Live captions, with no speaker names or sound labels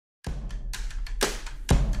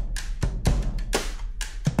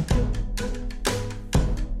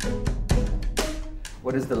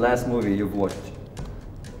What is the last movie you've watched?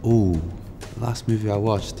 Ooh, last movie I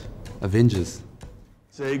watched, Avengers.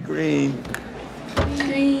 Say green.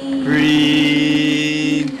 Green.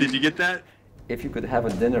 Green. Did you get that? If you could have a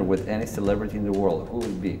dinner with any celebrity in the world, who would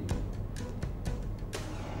it be?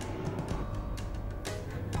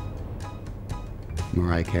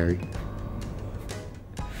 Mariah Carey.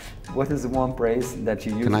 What is the one praise that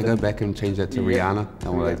you use? Can I go back and change that to Yeah. Rihanna? I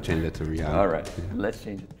want to change that to Rihanna. All right, let's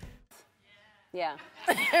change it. Yeah.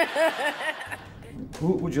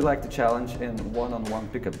 Who would you like to challenge in one-on-one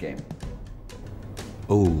pickup game?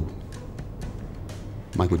 Ooh,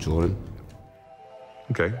 Michael Jordan.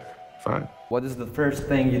 Okay, fine. What is the first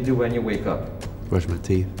thing you do when you wake up? Brush my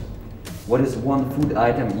teeth. What is one food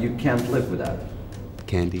item you can't live without?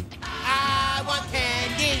 Candy. I want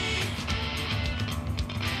candy.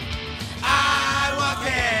 I want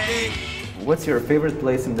candy. What's your favorite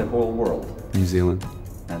place in the whole world? New Zealand.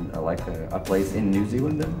 And like a place in New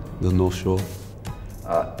Zealand then? The North Shore.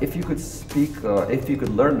 If you could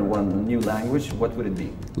learn one new language, what would it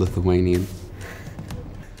be? Lithuanian.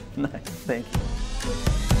 Nice, thank you.